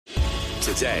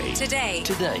Today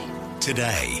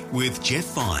with Jeff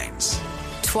Vines.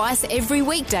 Twice every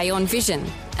weekday on Vision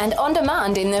and on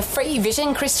demand in the free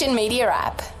Vision Christian Media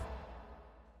app.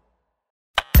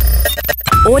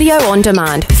 Audio on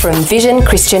demand from Vision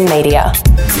Christian Media.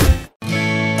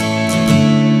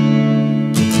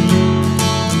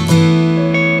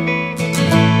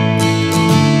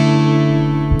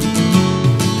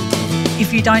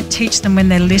 If you don't teach them when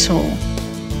they're little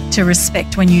to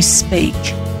respect when you speak,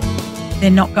 they're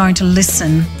not going to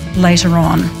listen later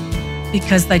on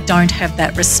because they don't have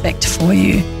that respect for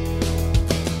you.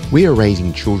 We are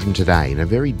raising children today in a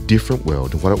very different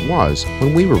world to what it was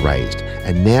when we were raised,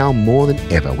 and now more than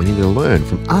ever we need to learn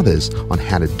from others on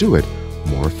how to do it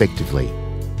more effectively.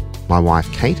 My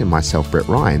wife Kate and myself, Brett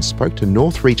Ryan, spoke to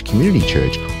Northreach Community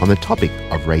Church on the topic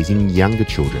of raising younger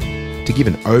children to give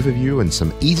an overview and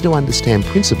some easy to understand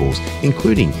principles,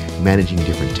 including managing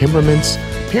different temperaments,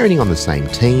 parenting on the same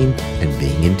team, and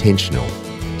being intentional.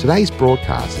 Today's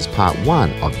broadcast is part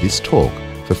one of this talk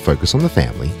for Focus on the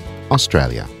Family,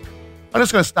 Australia. I'm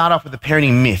just going to start off with the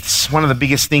parenting myths. One of the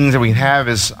biggest things that we can have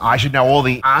is I should know all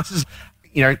the answers.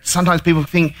 You know, sometimes people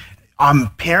think I'm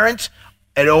a parent,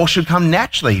 it all should come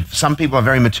naturally. Some people are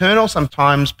very maternal,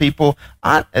 sometimes people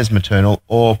aren't as maternal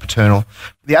or paternal.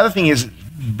 The other thing is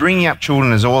bringing up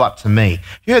children is all up to me.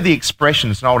 You heard the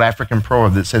expression, it's an old African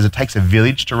proverb that says it takes a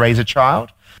village to raise a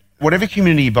child. Whatever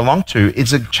community you belong to,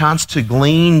 it's a chance to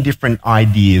glean different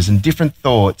ideas and different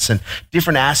thoughts and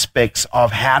different aspects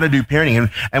of how to do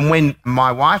parenting. And when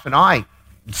my wife and I,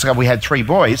 so we had 3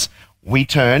 boys, we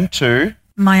turned to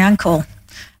My uncle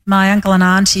and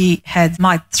auntie had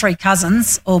my 3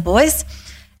 cousins, all boys,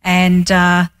 and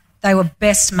they were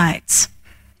best mates.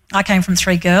 I came from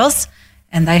 3 girls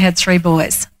and they had 3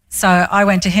 boys. So I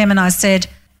went to him and I said,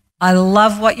 I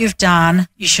love what you've done.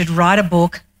 You should write a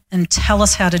book and tell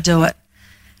us how to do it.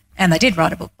 And they did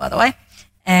write a book, by the way.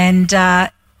 And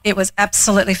it was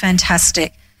absolutely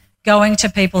fantastic. Going to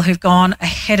people who've gone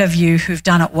ahead of you, who've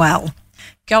done it well.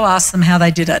 Go ask them how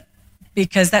they did it,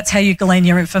 because that's how you glean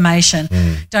your information.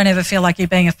 Don't ever feel like you're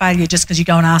being a failure just because you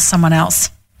go and ask someone else,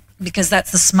 because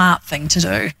that's the smart thing to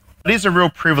do. It is a real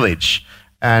privilege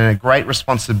and a great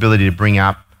responsibility to bring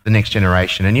up the next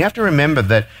generation. And you have to remember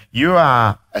that you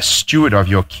are a steward of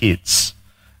your kids.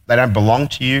 They don't belong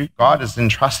to you. God has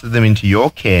entrusted them into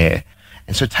your care.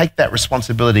 And so take that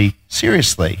responsibility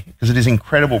seriously, because it is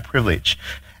incredible privilege.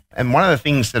 And one of the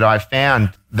things that I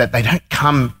found that they don't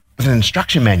come with an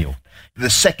instruction manual.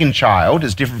 The second child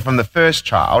is different from the first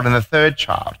child and the third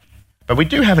child. But we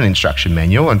do have an instruction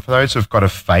manual, and for those who've got a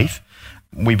faith,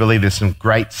 we believe there's some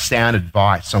great sound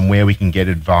advice on where we can get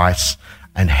advice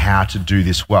and how to do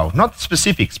this well. Not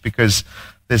specifics, because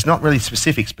there's not really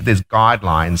specifics, but there's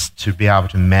guidelines to be able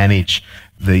to manage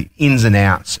the ins and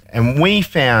outs. And we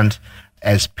found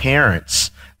as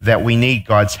parents that we need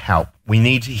God's help. We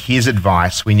need his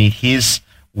advice. We need his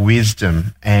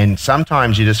wisdom. And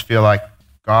sometimes you just feel like,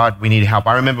 God, we need help.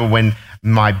 I remember when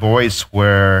my boys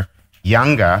were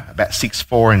younger, about 6,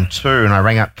 4 and 2, and I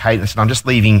rang up Kate and said, I'm just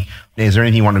leaving. Is there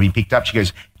anything you want to be picked up? She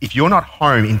goes, if you're not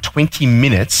home in 20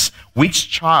 minutes,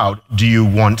 which child do you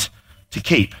want to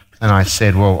keep? And I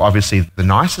said, well, obviously the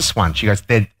nicest one. She goes,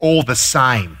 they're all the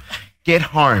same. Get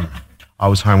home. I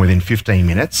was home within 15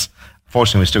 minutes.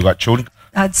 Fortunately, we still got children.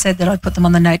 I'd said that I'd put them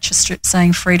on the nature strip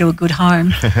saying free to a good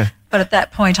home. But at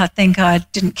that point, I think I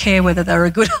didn't care whether they were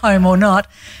a good home or not.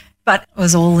 But it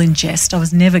was all in jest. I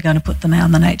was never going to put them out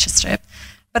on the nature strip.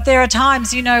 But there are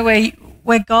times, you know,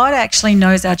 where God actually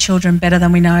knows our children better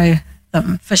than we know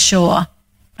them, for sure.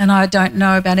 And I don't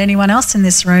know about anyone else in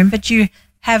this room, but you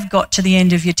have got to the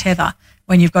end of your tether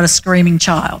when you've got a screaming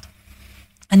child.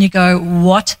 And you go,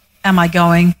 what am I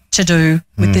going to do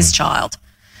with this child?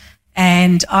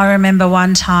 And I remember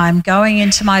one time going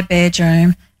into my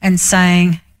bedroom and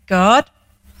saying, God,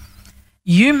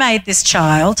 you made this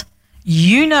child.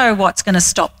 You know what's going to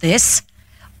stop this.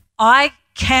 I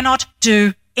cannot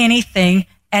do anything.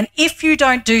 And if you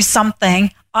don't do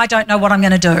something, I don't know what I'm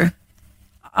going to do.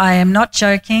 I am not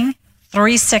joking.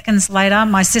 3 seconds later,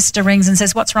 my sister rings and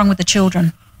says, what's wrong with the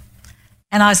children?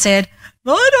 And I said,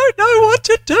 I don't know what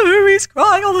to do. He's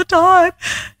crying all the time.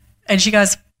 And she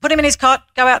goes, put him in his cot,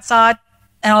 go outside,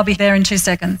 and I'll be there in 2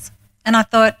 seconds. And I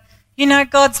thought, you know,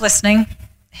 God's listening.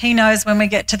 He knows when we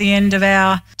get to the end of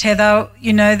our tether,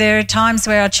 you know, there are times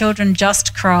where our children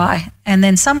just cry and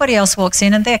then somebody else walks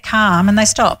in and they're calm and they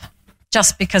stop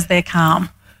just because they're calm.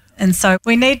 And so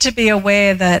we need to be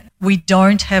aware that we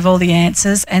don't have all the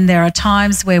answers and there are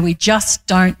times where we just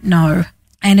don't know,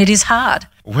 and it is hard.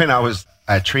 When I was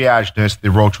a triage nurse at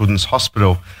the Royal Children's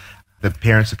Hospital, the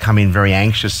parents would come in very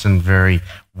anxious and very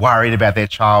worried about their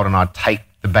child, and I'd take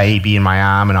the baby in my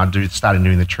arm and I'd started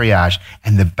doing the triage,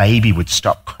 and the baby would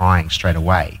stop crying straight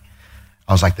away.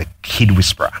 I was like the kid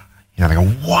whisperer. You know, they go,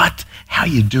 what? How are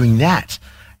you doing that?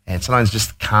 And sometimes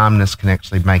just calmness can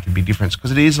actually make a big difference,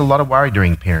 because it is a lot of worry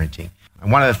during parenting.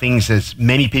 And one of the things that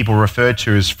many people refer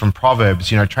to is from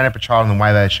Proverbs, you know, train up a child in the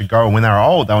way they should go, and when they're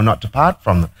old, they will not depart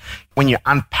from them. When you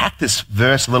unpack this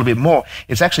verse a little bit more,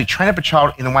 it's actually train up a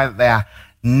child in the way that they are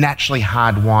naturally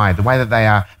hardwired, the way that they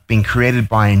are being created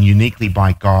by and uniquely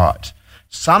by God.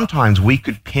 Sometimes we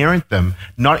could parent them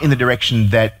not in the direction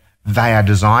that they are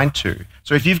designed to.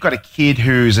 So if you've got a kid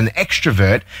who's an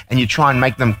extrovert and you try and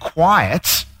make them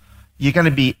quiet, you're going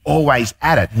to be always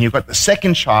at it. And you've got the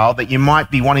second child that you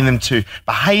might be wanting them to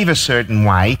behave a certain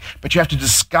way, but you have to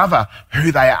discover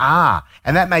who they are.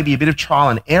 And that may be a bit of trial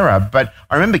and error. But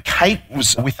I remember Kate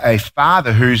was with a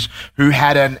father who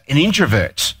had an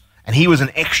introvert, and he was an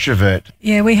extrovert.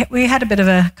 Yeah, we had a bit of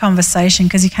a conversation,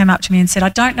 because he came up to me and said, I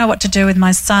don't know what to do with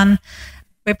my son.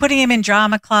 We're putting him in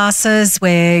drama classes.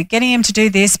 We're getting him to do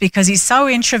this because he's so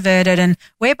introverted, and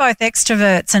we're both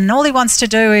extroverts, and all he wants to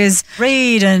do is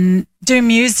read and do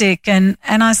music. And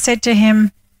I said to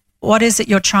him, what is it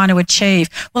you're trying to achieve?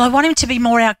 Well, I want him to be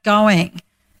more outgoing.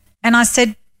 And I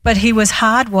said, but he was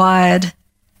hardwired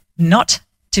not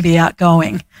to be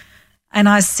outgoing. And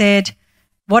I said,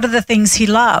 what are the things he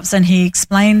loves? And he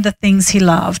explained the things he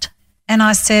loved. And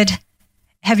I said,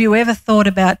 have you ever thought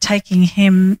about taking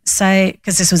him, say,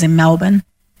 because this was in Melbourne,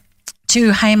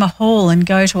 to Hamer Hall and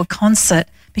go to a concert,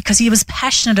 because he was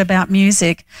passionate about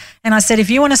music? And I said,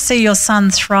 if you want to see your son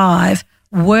thrive,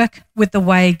 work with the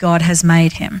way God has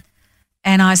made him.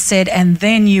 And I said, and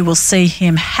then you will see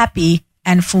him happy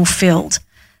and fulfilled.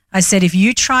 I said, if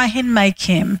you try and make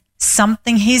him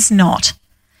something he's not,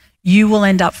 you will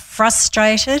end up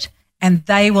frustrated and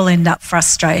they will end up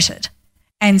frustrated.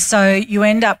 And so you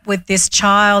end up with this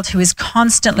child who is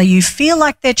constantly, you feel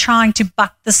like they're trying to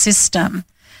buck the system,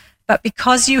 but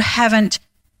because you haven't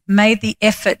made the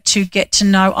effort to get to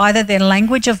know either their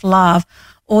language of love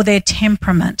or their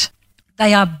temperament,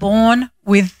 they are born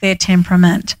with their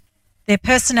temperament. Their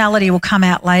personality will come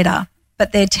out later,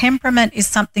 but their temperament is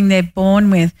something they're born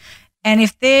with. And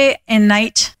if their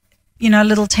innate,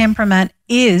 little temperament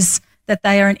is that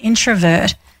they are an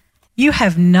introvert, you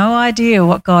have no idea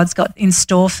what God's got in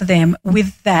store for them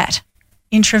with that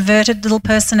introverted little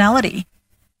personality.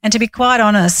 And to be quite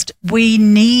honest, we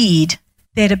need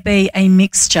there to be a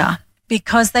mixture,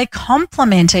 because they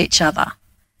complement each other.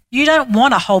 You don't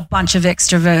want a whole bunch of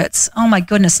extroverts. Oh my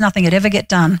goodness, nothing would ever get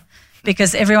done,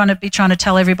 because everyone would be trying to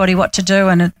tell everybody what to do,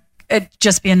 and it'd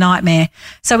just be a nightmare.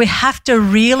 So we have to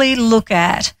really look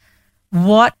at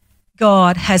what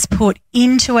God has put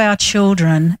into our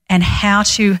children and how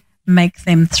to make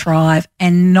them thrive,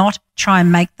 and not try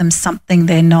and make them something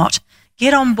they're not.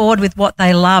 Get on board with what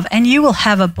they love and you will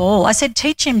have a ball. I said,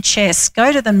 teach him chess,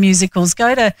 go to the musicals,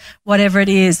 go to whatever it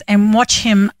is, and watch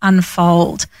him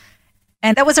unfold.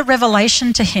 And that was a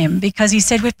revelation to him, because he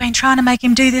said, we've been trying to make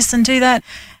him do this and do that.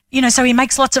 So he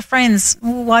makes lots of friends.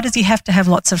 Well, why does he have to have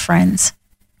lots of friends?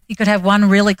 He could have one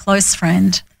really close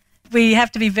friend. We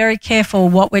have to be very careful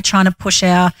what we're trying to push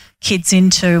our kids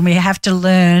into, and we have to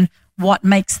learn what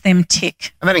makes them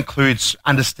tick. And that includes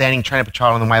understanding, train up a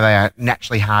child in the way they are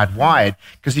naturally hardwired.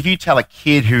 Because if you tell a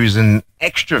kid who's an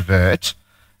extrovert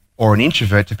or an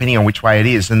introvert, depending on which way it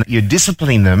is, and you're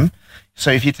disciplining them.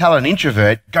 So if you tell an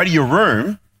introvert, go to your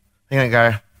room, they're going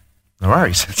to go, no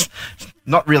worries. It's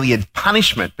not really a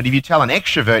punishment. But if you tell an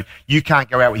extrovert, you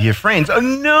can't go out with your friends, oh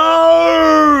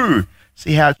no!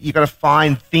 See how you've got to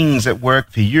find things that work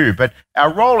for you. But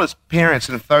our role as parents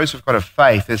and those who've got a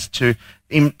faith is to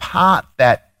impart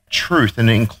that truth and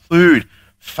include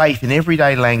faith in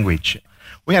everyday language.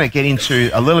 We're going to get into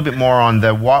a little bit more on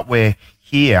what we're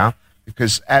here,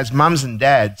 because as mums and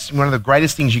dads, one of the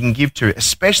greatest things you can give to,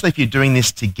 especially if you're doing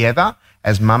this together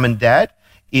as mum and dad,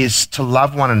 is to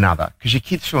love one another, because your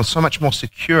kids feel so much more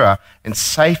secure and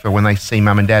safer when they see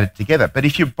mum and dad together. But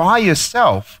if you're by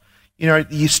yourself,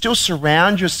 you still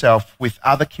surround yourself with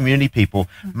other community people,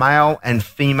 male and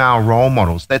female role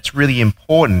models. That's really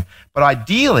important. But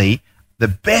ideally, the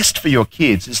best for your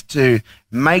kids is to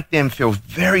make them feel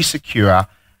very secure,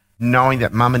 knowing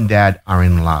that mum and dad are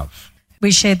in love. We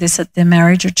shared this at the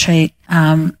marriage retreat.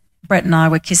 Brett and I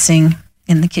were kissing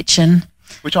in the kitchen.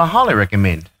 Which I highly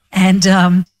recommend. And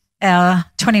our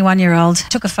 21-year-old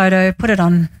took a photo, put it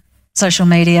on social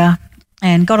media,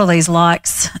 and got all these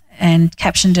likes and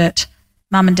captioned it,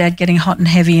 Mum and Dad getting hot and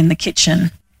heavy in the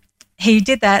kitchen. He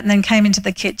did that and then came into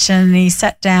the kitchen and he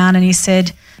sat down and he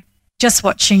said, just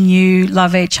watching you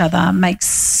love each other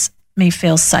makes me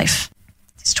feel safe.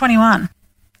 He's 21.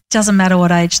 doesn't matter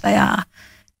what age they are,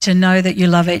 to know that you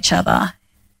love each other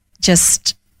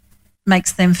just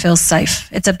makes them feel safe.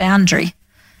 It's a boundary,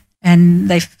 and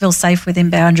they feel safe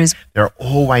within boundaries. They're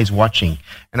always watching.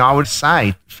 And I would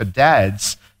say for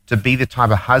dads to be the type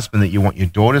of husband that you want your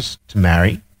daughters to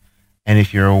marry, and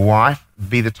if you're a wife,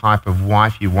 be the type of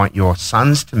wife you want your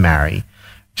sons to marry.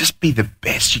 Just be the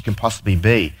best you can possibly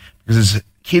be, because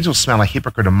kids will smell a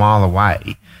hypocrite a mile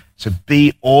away. So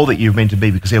be all that you're meant to be,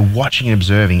 because they're watching and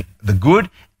observing the good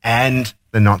and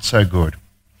the not so good.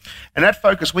 And at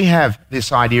Focus, we have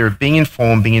this idea of being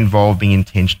informed, being involved, being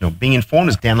intentional. Being informed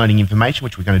is downloading information,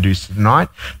 which we're going to do tonight.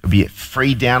 There'll be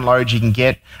free downloads you can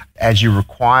get as you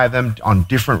require them on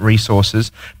different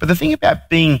resources. But the thing about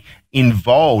being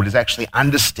involved is actually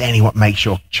understanding what makes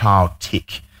your child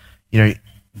tick.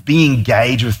 Be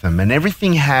engaged with them, and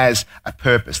everything has a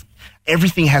purpose.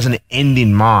 Everything has an end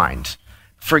in mind.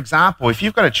 For example, if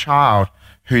you've got a child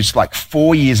who's like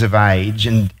 4 years of age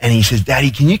and he says,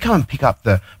 "Daddy, can you come and pick up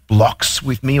the blocks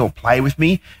with me or play with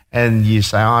me?" And you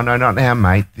say, "Oh, no, not now,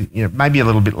 mate. Maybe a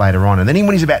little bit later on." And then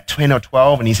when he's about 10 or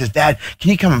 12 and he says, "Dad,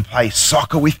 can you come and play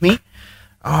soccer with me?"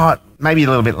 "Oh, maybe a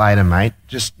little bit later, mate.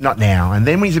 Just not now." And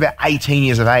then when he's about 18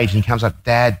 years of age and he comes up,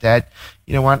 Dad,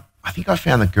 you know what? I think I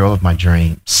found the girl of my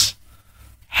dreams.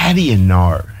 How do you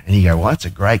know? And you go, "Well, that's a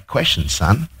great question,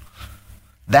 son."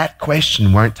 That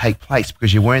question won't take place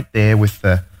because you weren't there with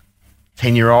the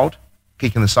 10-year-old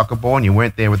kicking the soccer ball and you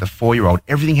weren't there with the 4-year-old.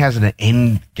 Everything has an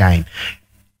end game.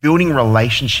 Building a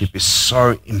relationship is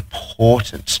so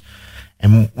important.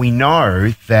 And we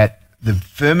know that the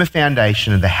firmer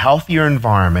foundation and the healthier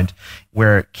environment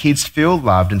where kids feel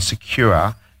loved and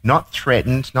secure, not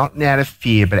threatened, not out of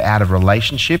fear, but out of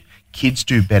relationship, kids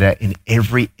do better in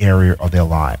every area of their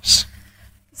lives.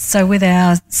 So with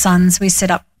our sons, we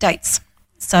set up dates.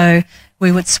 So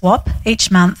we would swap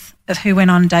each month of who went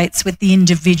on dates with the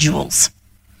individuals.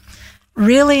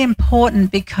 Really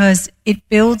important because it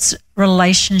builds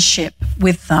relationship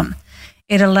with them.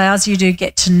 It allows you to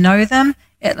get to know them.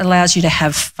 It allows you to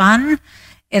have fun.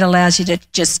 It allows you to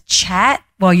just chat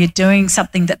while you're doing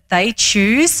something that they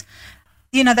choose.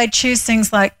 They choose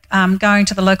things like going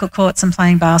to the local courts and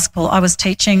playing basketball. I was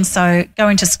teaching, so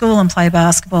going to school and play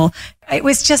basketball.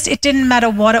 It didn't matter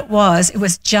what it was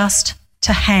just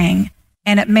to hang.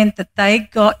 And it meant that they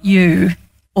got you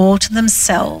all to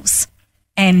themselves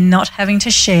and not having to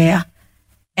share,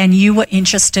 and you were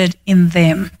interested in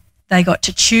them. They got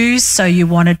to choose, so you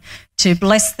wanted to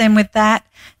bless them with that.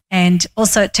 And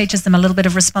also it teaches them a little bit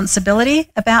of responsibility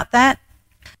about that.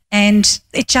 And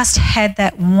it just had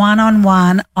that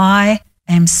one-on-one, I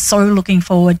am so looking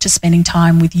forward to spending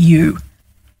time with you.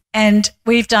 And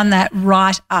we've done that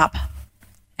right up.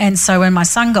 And so when my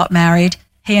son got married,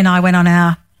 he and I went on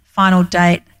our final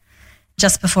date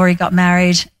just before he got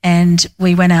married, and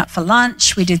we went out for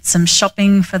lunch. We did some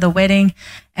shopping for the wedding,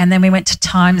 and then we went to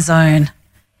Time Zone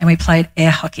and we played air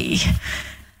hockey.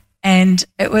 And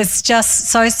it was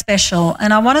just so special.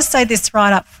 And I want to say this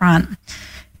right up front,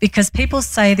 because people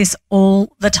say this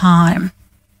all the time.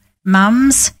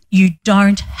 Mums, you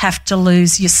don't have to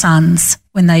lose your sons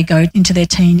when they go into their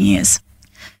teen years.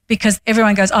 Because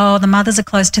everyone goes, "Oh, the mothers are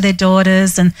close to their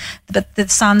daughters, but the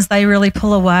sons, they really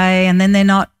pull away and then they're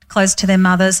not close to their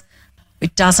mothers."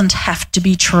 It doesn't have to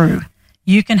be true.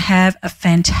 You can have a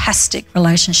fantastic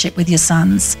relationship with your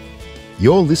sons.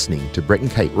 You're listening to Brett and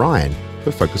Kate Ryan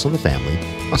for Focus on the Family,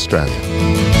 Australia.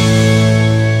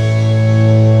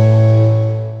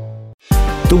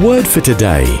 The Word for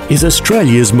Today is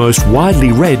Australia's most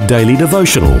widely read daily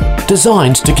devotional,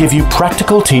 designed to give you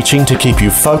practical teaching to keep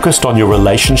you focused on your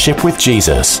relationship with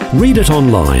Jesus. Read it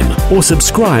online or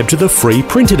subscribe to the free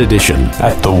printed edition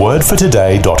at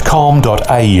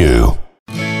thewordfortoday.com.au.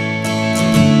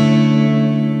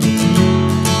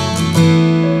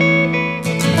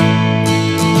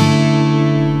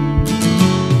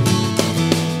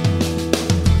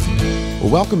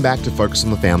 Well, welcome back to Focus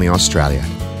on the Family, Australia.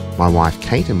 My wife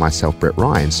Kate and myself, Brett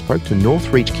Ryan, spoke to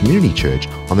Northreach Community Church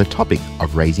on the topic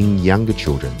of raising younger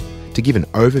children to give an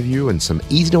overview and some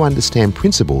easy-to-understand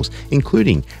principles,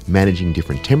 including managing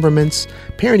different temperaments,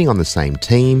 parenting on the same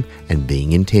team, and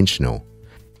being intentional.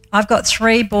 I've got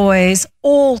 3 boys,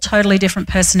 all totally different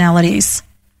personalities,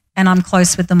 and I'm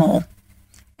close with them all.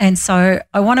 And so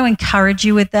I want to encourage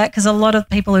you with that, because a lot of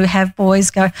people who have boys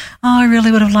go, "Oh, I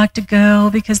really would have liked a girl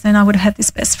because then I would have had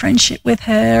this best friendship with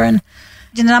her." And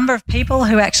the number of people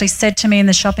who actually said to me in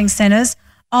the shopping centres,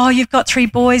 "Oh, you've got 3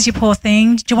 boys, you poor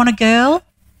thing. Do you want a girl?"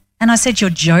 And I said, "You're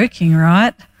joking,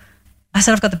 right?" I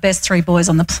said, "I've got the best 3 boys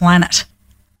on the planet."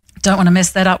 don't want to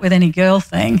mess that up with any girl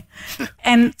thing.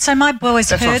 And so my boys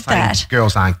That's heard not saying that.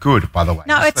 girls aren't good, by the way.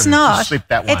 No, Just it's not. Just slip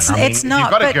that one. It's I mean, not, if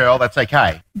you've got a but- girl, that's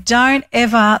okay. Don't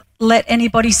ever let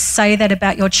anybody say that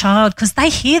about your child, because they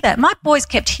hear that. My boys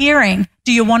kept hearing,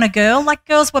 do you want a girl? Like,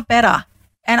 girls were better.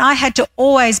 And I had to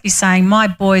always be saying, my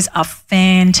boys are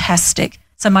fantastic.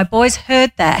 So my boys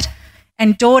heard that,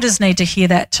 and daughters need to hear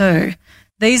that too.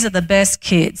 These are the best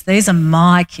kids. These are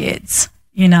my kids.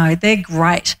 You know, they're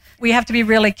great. We have to be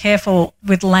really careful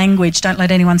with language. Don't let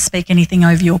anyone speak anything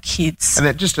over your kids. And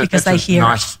that just because that's they hear a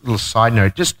nice little side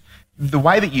note. Just the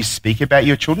way that you speak about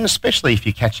your children, especially if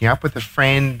you're catching up with a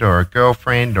friend or a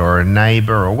girlfriend or a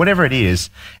neighbour or whatever it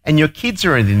is, and your kids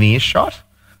are in earshot,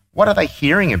 what are they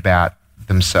hearing about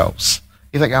themselves?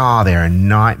 You're like, oh, they're a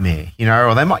nightmare, you know,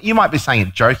 or you might be saying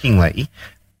it jokingly,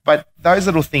 but those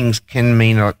little things can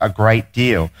mean a great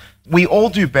deal. We all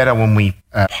do better when we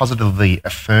are positively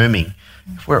affirming.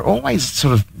 If we're always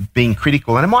sort of being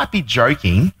critical, and it might be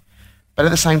joking, but at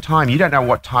the same time, you don't know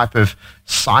what type of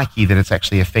psyche that it's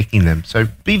actually affecting them. So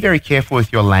be very careful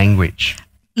with your language.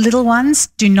 Little ones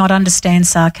do not understand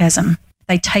sarcasm.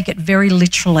 They take it very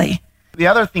literally. The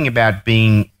other thing about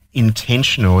being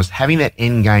intentional is having that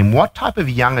end game. What type of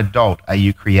young adult are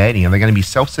you creating? Are they going to be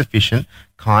self-sufficient,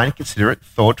 kind, considerate,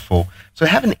 thoughtful? So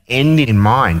have an end in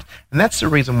mind. And that's the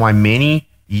reason why many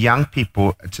young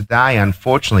people today,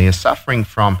 unfortunately, are suffering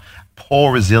from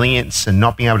poor resilience and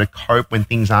not being able to cope when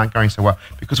things aren't going so well,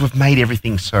 because we've made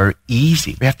everything so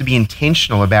easy. We have to be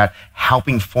intentional about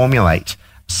helping formulate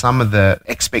some of the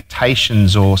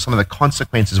expectations or some of the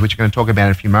consequences, which we're going to talk about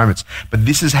in a few moments. But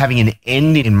this is having an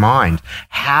end in mind.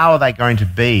 How are they going to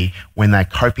be when they're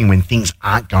coping when things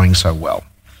aren't going so well?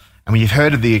 And when you've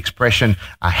heard of the expression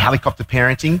helicopter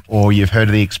parenting, or you've heard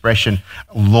of the expression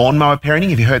lawnmower parenting,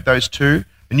 have you heard those two?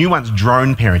 The new one's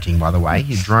drone parenting, by the way.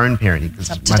 Drone parenting, because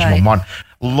it's much more modern.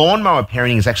 Lawnmower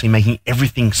parenting is actually making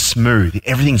everything smooth.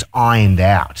 Everything's ironed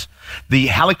out. The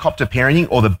helicopter parenting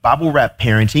or the bubble wrap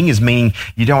parenting is meaning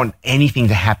you don't want anything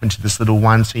to happen to this little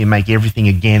one, so you make everything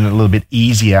again a little bit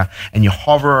easier, and you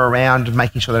hover around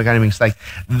making sure they're going to make mistakes.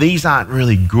 These aren't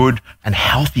really good and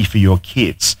healthy for your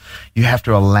kids. You have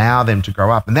to allow them to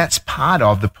grow up, and that's part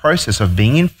of the process of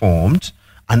being informed,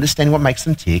 understanding what makes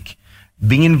them tick,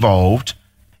 being involved,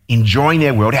 enjoying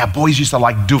their world. Our boys used to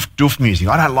like doof music.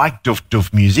 I don't like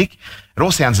doof music. It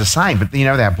all sounds the same, but you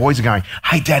know, our boys are going,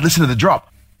 hey, Dad, listen to the drop.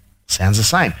 Sounds the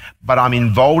same. But I'm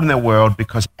involved in their world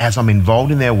because as I'm involved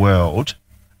in their world,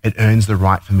 it earns the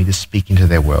right for me to speak into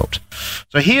their world.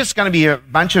 So here's going to be a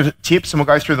bunch of tips, and we'll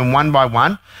go through them one by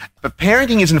one. But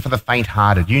parenting isn't for the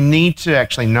faint-hearted. You need to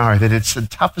actually know that it's the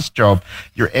toughest job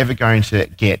you're ever going to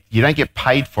get. You don't get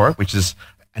paid for it, which is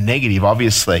a negative,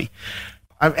 obviously.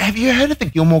 Have you heard of the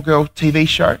Gilmore Girls TV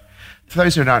show? For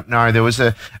those who don't know, there was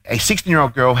a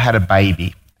 16-year-old girl had a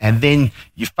baby. And then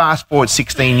you fast forward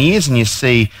 16 years and you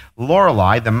see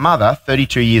Lorelai, the mother,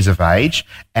 32 years of age,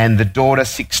 and the daughter,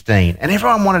 16. And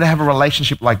everyone wanted to have a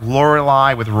relationship like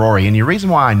Lorelai with Rory. And the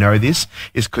reason why I know this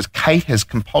is because Kate has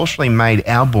compulsorily made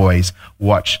our boys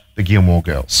watch the Gilmore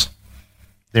Girls.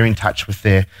 They're in touch with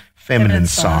their feminine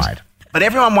side. But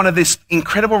everyone wanted this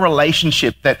incredible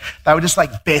relationship that they were just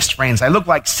like best friends. They looked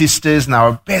like sisters and they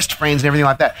were best friends and everything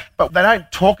like that. But they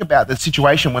don't talk about the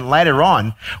situation when later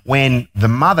on, when the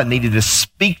mother needed to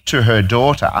speak to her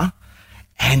daughter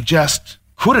and just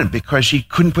couldn't because she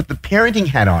couldn't put the parenting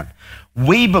hat on.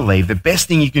 We believe the best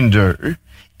thing you can do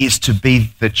is to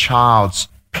be the child's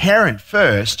parent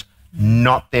first,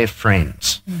 not their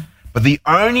friends. But the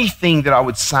only thing that I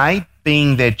would say,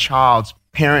 being their child's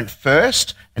parent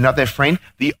first and not their friend,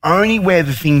 the only where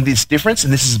the thing is difference,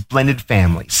 and this is blended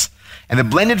families. And the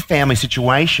blended family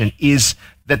situation is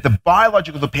that the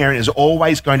biological parent is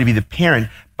always going to be the parent,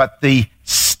 but the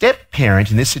step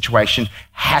parent in this situation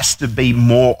has to be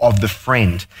more of the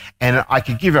friend. And I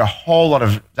could give a whole lot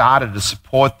of data to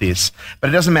support this, but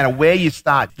it doesn't matter where you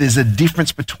start. There's a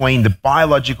difference between the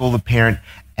biological, the parent,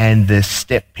 and the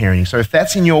step parenting. So if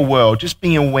that's in your world, just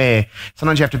being aware,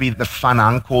 sometimes you have to be the fun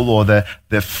uncle or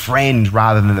the friend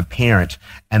rather than the parent.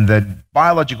 And the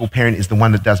biological parent is the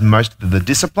one that does most of the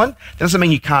discipline. That doesn't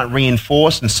mean you can't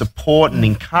reinforce and support and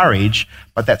encourage,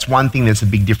 but that's one thing that's a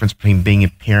big difference between being a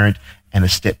parent and a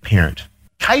step parent.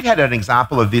 Kate had an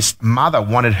example of this. Mother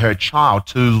wanted her child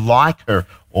to like her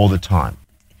all the time.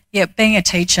 Yeah, being a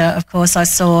teacher, of course, I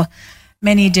saw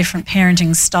many different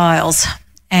parenting styles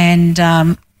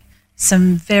and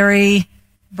some very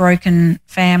broken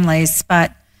families.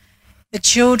 But the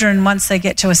children, once they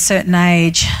get to a certain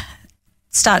age,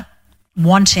 start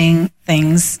wanting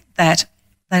things that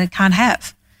they can't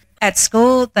have. At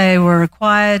school, they were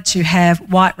required to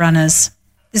have white runners.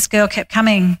 This girl kept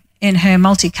coming in her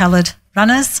multicoloured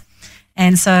runners.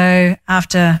 And so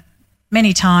after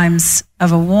many times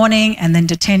of a warning and then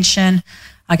detention,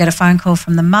 I get a phone call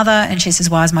from the mother and she says,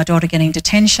 why is my daughter getting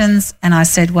detentions? And I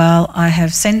said, well, I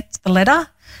have sent the letter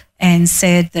and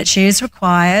said that she is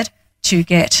required to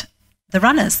get the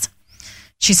runners.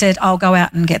 She said, I'll go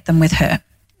out and get them with her.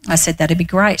 I said, that'd be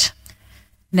great.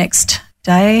 Next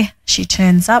day, she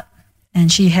turns up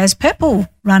and she has purple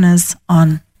runners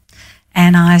on.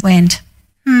 And I went,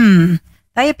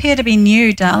 they appear to be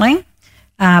new, darling,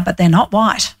 but they're not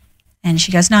white. And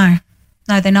she goes, no,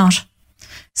 they're not.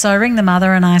 So I ring the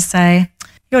mother and I say,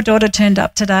 your daughter turned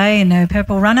up today in her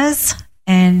purple runners.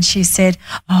 And she said,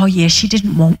 oh, yeah, she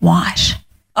didn't want white.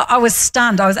 I was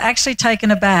stunned. I was actually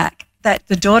taken aback that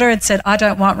the daughter had said, I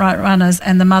don't want white runners,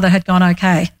 and the mother had gone,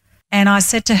 okay. And I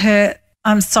said to her,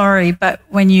 I'm sorry, but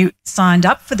when you signed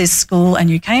up for this school and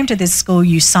you came to this school,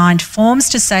 you signed forms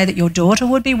to say that your daughter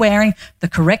would be wearing the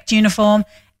correct uniform,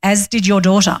 as did your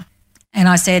daughter. And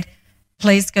I said,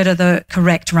 please go to the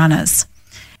correct runners.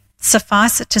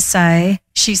 Suffice it to say,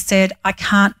 she said, I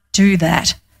can't do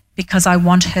that because I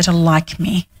want her to like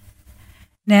me.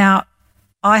 Now,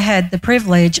 I had the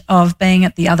privilege of being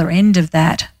at the other end of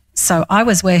that, so I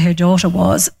was where her daughter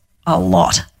was a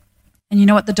lot. And you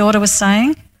know what the daughter was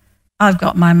saying? I've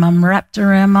got my mum wrapped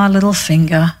around my little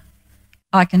finger.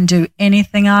 I can do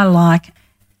anything I like.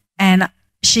 And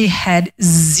she had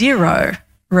zero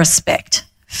respect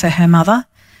for her mother.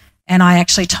 And I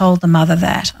actually told the mother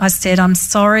that. I said, I'm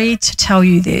sorry to tell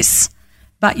you this,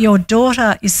 but your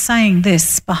daughter is saying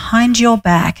this behind your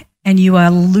back and you are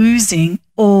losing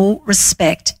all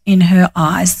respect in her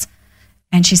eyes.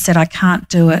 And she said, I can't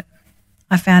do it.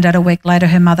 I found out a week later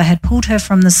her mother had pulled her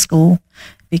from the school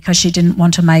because she didn't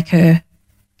want to make her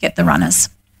get the runners.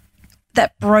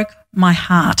 That broke my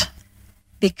heart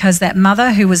because that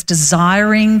mother who was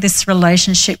desiring this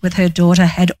relationship with her daughter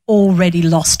had already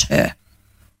lost her,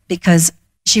 because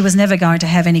she was never going to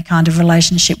have any kind of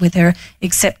relationship with her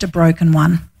except a broken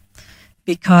one,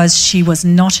 because she was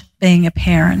not being a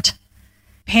parent.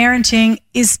 Parenting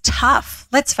is tough.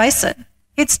 Let's face it,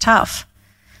 it's tough.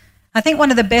 I think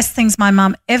one of the best things my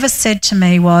mum ever said to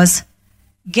me was,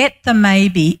 get the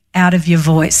maybe out of your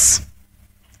voice.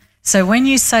 So when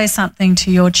you say something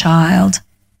to your child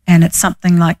and it's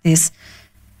something like this,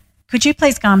 could you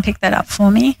please go and pick that up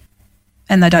for me?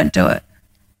 And they don't do it.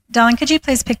 Darling, could you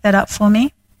please pick that up for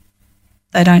me?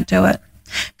 They don't do it.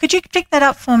 Could you pick that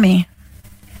up for me?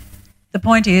 The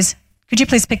point is, could you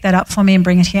please pick that up for me and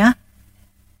bring it here?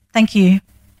 Thank you.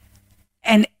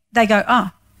 And they go,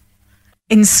 oh.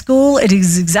 In school, it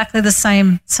is exactly the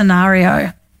same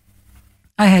scenario.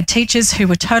 I had teachers who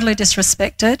were totally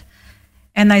disrespected,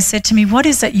 and they said to me, what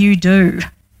is it you do?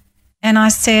 And I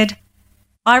said,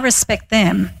 I respect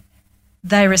them.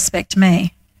 They respect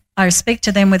me. I speak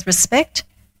to them with respect,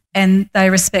 and they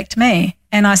respect me.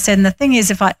 And I said, and the thing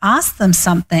is, if I ask them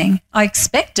something, I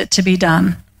expect it to be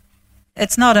done.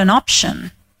 It's not an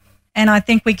option. And I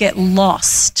think we get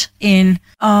lost in,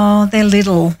 oh, they're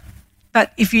little.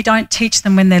 But if you don't teach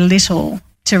them when they're little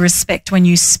to respect when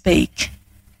you speak,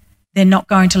 they're not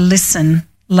going to listen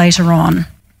later on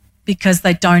because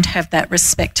they don't have that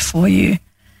respect for you.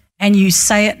 And you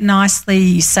say it nicely.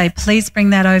 You say, please bring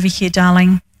that over here,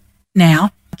 darling,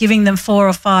 now. Giving them 4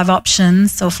 or 5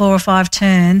 options or 4 or 5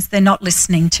 turns, they're not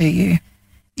listening to you.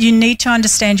 You need to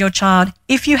understand your child.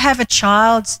 If you have a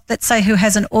child, let's say, who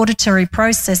has an auditory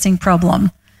processing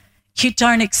problem, you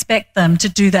don't expect them to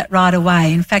do that right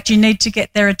away. In fact, you need to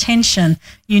get their attention.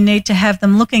 You need to have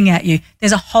them looking at you.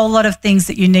 There's a whole lot of things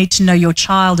that you need to know your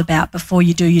child about before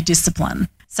you do your discipline.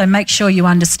 So make sure you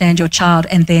understand your child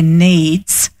and their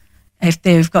needs. If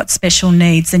they've got special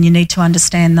needs, then you need to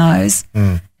understand those.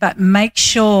 But make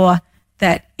sure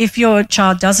that if your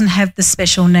child doesn't have the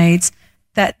special needs,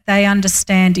 that they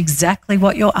understand exactly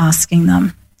what you're asking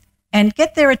them and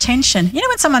get their attention. You know,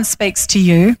 when someone speaks to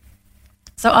you,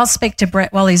 so I'll speak to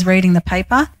Brett while he's reading the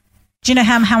paper. Do you know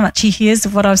how much he hears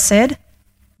of what I've said?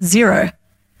 0.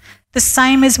 The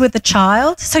same as with the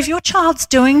child. So if your child's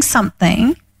doing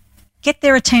something, get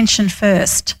their attention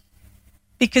first,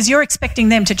 because you're expecting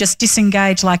them to just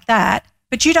disengage like that,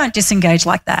 but you don't disengage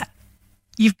like that.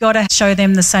 You've got to show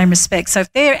them the same respect. So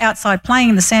if they're outside playing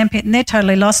in the sandpit and they're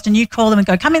totally lost and you call them and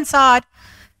go, come inside,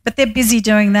 but they're busy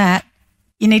doing that,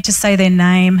 you need to say their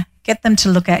name, get them to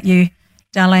look at you.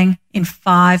 Darling, in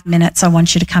 5 minutes, I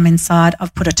want you to come inside.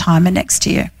 I've put a timer next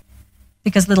to you,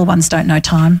 because little ones don't know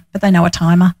time, but they know a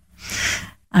timer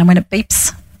when it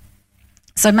beeps.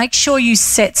 So make sure you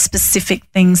set specific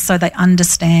things so they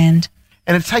understand.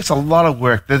 And it takes a lot of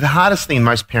work. The hardest thing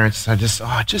most parents are just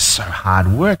so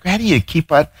hard work. How do you keep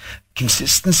that?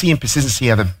 Consistency and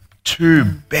persistency are the two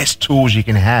best tools you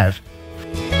can have.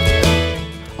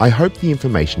 I hope the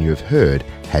information you have heard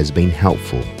has been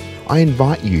helpful. I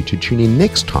invite you to tune in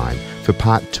next time for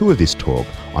part 2 of this talk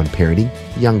on parenting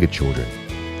younger children.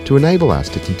 To enable us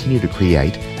to continue to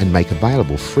create and make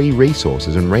available free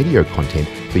resources and radio content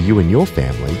for you and your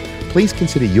family, please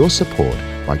consider your support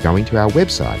by going to our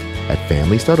website at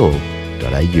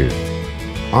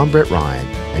families.org.au. I'm Brett Ryan,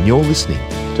 and you're listening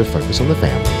to Focus on the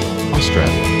Family,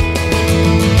 Australia.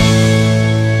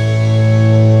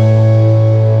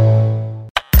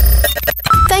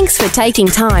 Thanks for taking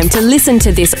time to listen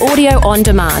to this audio on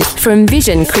demand from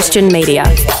Vision Christian Media.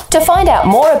 To find out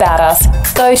more about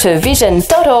us, go to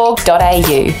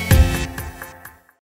vision.org.au.